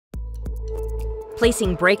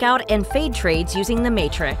placing breakout and fade trades using the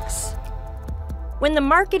matrix. When the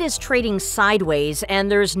market is trading sideways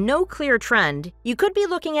and there's no clear trend, you could be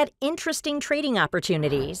looking at interesting trading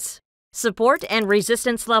opportunities. Support and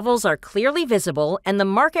resistance levels are clearly visible and the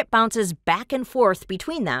market bounces back and forth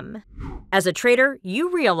between them. As a trader,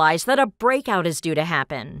 you realize that a breakout is due to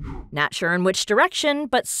happen. Not sure in which direction,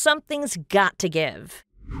 but something's got to give.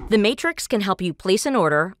 The matrix can help you place an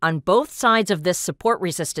order on both sides of this support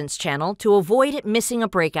resistance channel to avoid missing a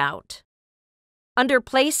breakout. Under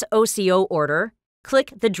Place OCO Order,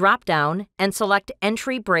 click the drop-down and select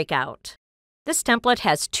Entry Breakout. This template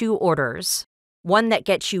has two orders, one that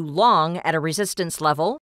gets you long at a resistance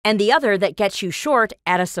level and the other that gets you short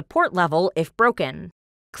at a support level if broken.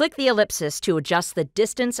 Click the ellipsis to adjust the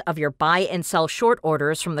distance of your buy and sell short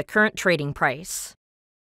orders from the current trading price.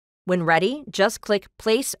 When ready, just click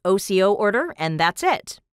Place OCO Order and that's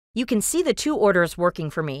it. You can see the two orders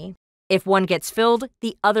working for me. If one gets filled,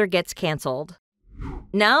 the other gets canceled.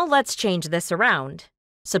 Now let's change this around.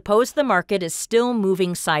 Suppose the market is still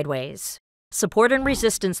moving sideways. Support and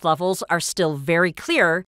resistance levels are still very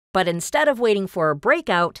clear, but instead of waiting for a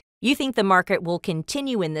breakout, you think the market will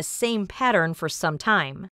continue in the same pattern for some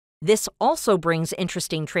time. This also brings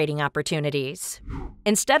interesting trading opportunities.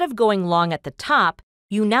 Instead of going long at the top,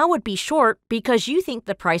 you now would be short because you think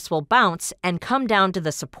the price will bounce and come down to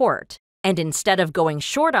the support. And instead of going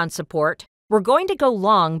short on support, we're going to go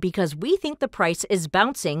long because we think the price is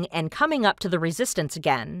bouncing and coming up to the resistance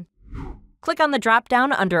again. Click on the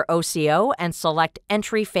drop-down under OCO and select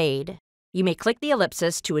Entry Fade. You may click the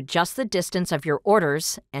ellipsis to adjust the distance of your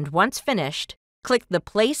orders, and once finished, click the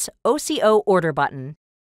Place OCO Order button.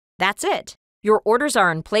 That's it! Your orders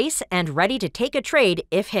are in place and ready to take a trade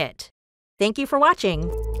if hit. Thank you for watching.